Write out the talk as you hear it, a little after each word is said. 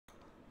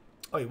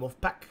Oh, you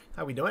Wolfpack,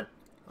 how we doing?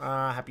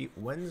 Happy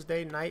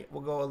Wednesday night.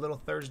 We'll go a little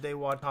Thursday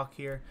WOD Talk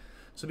here.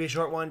 This will be a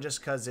short one just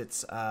because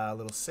it's a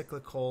little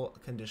cyclical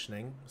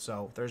conditioning.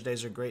 So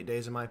Thursdays are great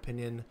days in my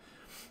opinion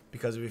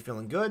because if you're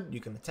feeling good, you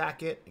can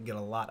attack it and get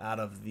a lot out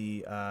of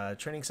the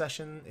training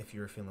session. If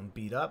you're feeling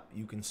beat up,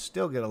 you can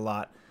still get a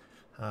lot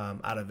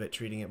out of it,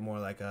 treating it more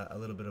like a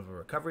little bit of a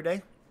recovery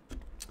day.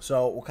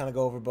 So we'll kind of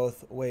go over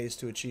both ways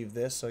to achieve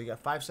this. So you got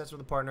 5 sets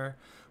with a partner,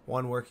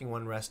 1 working,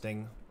 1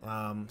 resting,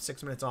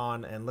 6 minutes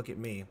on, and look at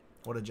me.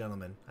 What a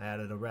gentleman. I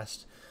added a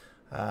rest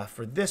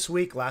for this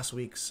week. Last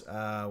week's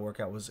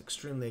workout was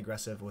extremely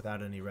aggressive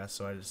without any rest,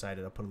 so I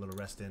decided I'll put a little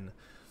rest in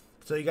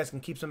so you guys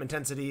can keep some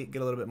intensity,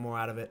 get a little bit more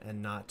out of it,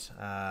 and not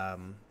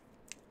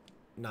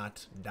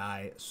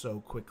die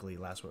so quickly.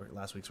 Last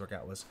week's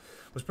workout was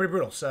pretty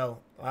brutal. So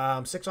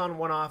 6 on,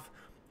 1 off.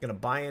 Gonna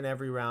buy in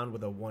every round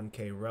with a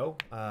 1K row.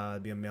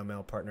 Be a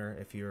male partner.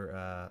 If you're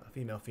a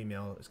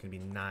female, it's gonna be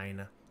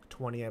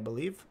 920, I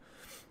believe.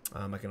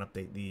 I can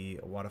update the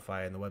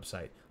Wodify and the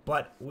website,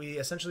 but we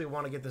essentially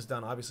want to get this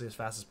done obviously as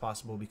fast as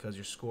possible because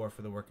your score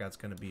for the workout is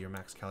going to be your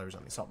max calories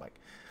on the assault bike.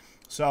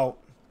 So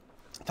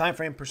time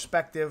frame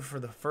perspective for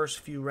the first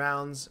few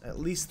rounds, at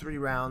least 3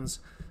 rounds,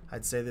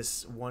 I'd say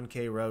this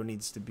 1K row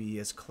needs to be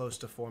as close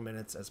to 4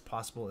 minutes as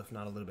possible, if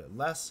not a little bit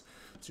less.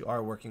 So you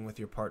are working with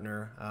your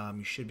partner.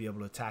 You should be able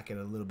to attack it at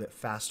a little bit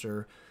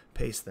faster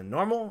pace than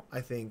normal.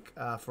 I think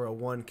for a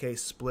 1K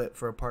split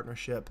for a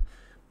partnership,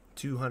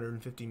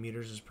 250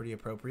 meters is pretty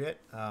appropriate.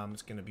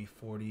 It's going to be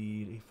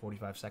 40 to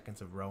 45 seconds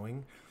of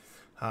rowing.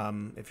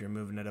 If you're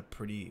moving at a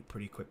pretty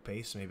quick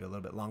pace, maybe a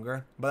little bit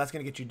longer. But that's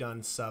going to get you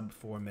done sub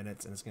 4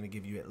 minutes, and it's going to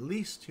give you at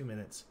least 2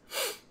 minutes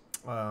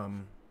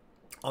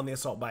on the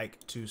assault bike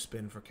to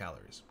spin for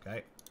calories.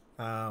 Okay.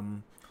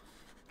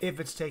 If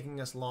it's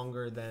taking us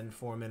longer than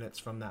 4 minutes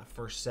from that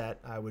first set,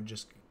 I would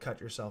just cut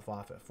yourself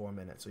off at 4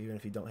 minutes. So even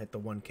if you don't hit the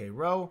 1K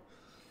row,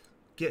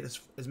 get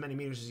as many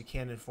meters as you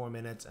can in 4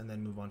 minutes and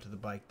then move on to the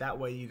bike. That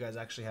way you guys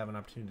actually have an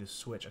opportunity to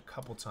switch a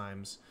couple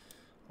times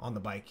on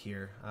the bike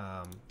here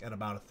at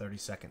about a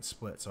 30-second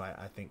split. So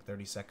I think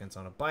 30 seconds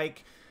on a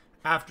bike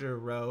after a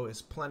row is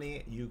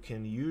plenty. You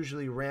can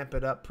usually ramp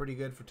it up pretty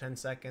good for 10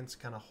 seconds,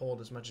 kind of hold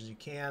as much as you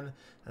can,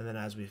 and then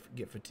as we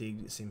get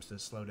fatigued, it seems to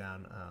slow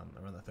down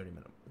around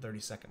the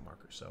 30-second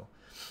marker. So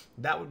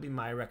that would be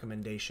my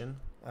recommendation,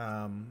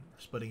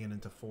 splitting it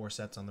into 4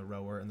 sets on the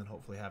rower and then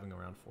hopefully having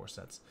around 4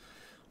 sets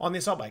on the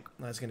assault bike.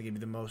 That's going to give you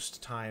the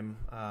most time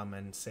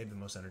and save the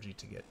most energy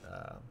to get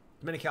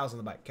as many calories on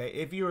the bike. Okay,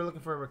 if you were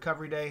looking for a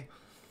recovery day,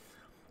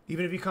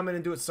 even if you come in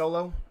and do it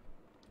solo,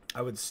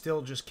 I would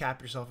still just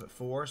cap yourself at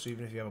 4. So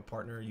even if you have a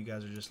partner, you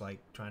guys are just like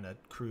trying to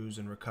cruise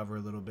and recover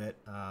a little bit,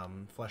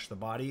 flesh the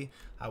body.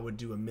 I would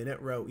do a minute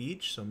row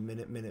each, so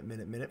minute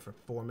for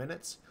 4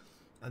 minutes,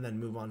 and then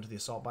move on to the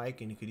assault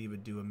bike. And you could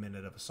even do a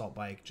minute of assault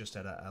bike just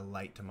at a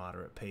light to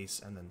moderate pace,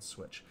 and then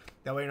switch.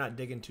 That way you're not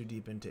digging too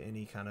deep into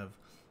any kind of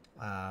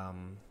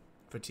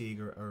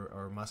fatigue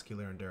or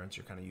muscular endurance.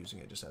 You're kind of using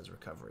it just as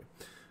recovery.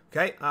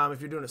 Okay,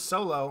 if you're doing it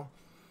solo,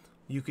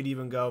 you could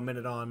even go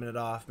minute on, minute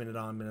off, minute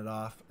on, minute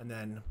off, and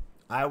then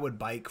I would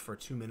bike for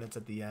 2 minutes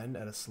at the end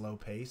at a slow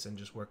pace and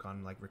just work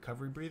on like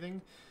recovery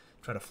breathing,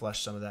 try to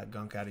flush some of that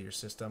gunk out of your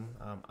system.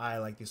 I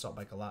like the assault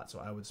bike a lot, so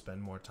I would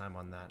spend more time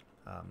on that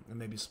and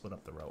maybe split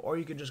up the row, or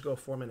you could just go a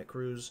 4-minute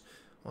cruise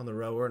on the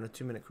rower and a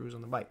 2-minute cruise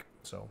on the bike.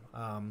 So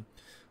a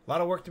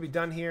lot of work to be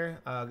done here.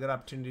 Good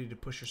opportunity to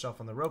push yourself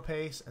on the row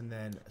pace and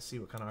then see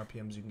what kind of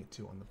RPMs you can get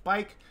to on the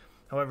bike.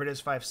 However, it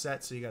is 5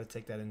 sets, so you got to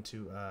take that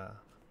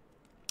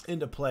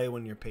into play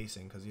when you're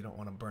pacing, because you don't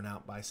want to burn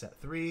out by set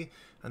 3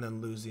 and then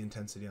lose the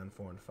intensity on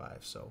 4 and 5.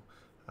 So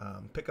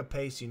pick a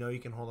pace you know you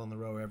can hold on the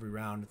rower every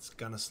round. It's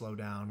going to slow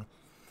down.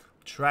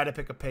 Try to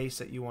pick a pace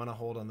that you want to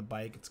hold on the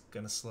bike. It's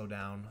going to slow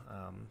down.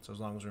 So as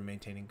long as we're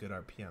maintaining good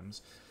RPMs,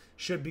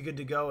 should be good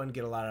to go and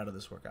get a lot out of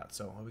this workout.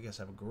 So I hope you guys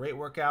have a great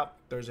workout.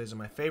 Thursdays are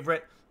my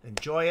favorite.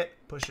 Enjoy it,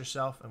 push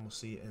yourself, and we'll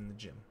see you in the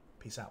gym.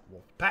 Peace out,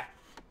 Wolfpack.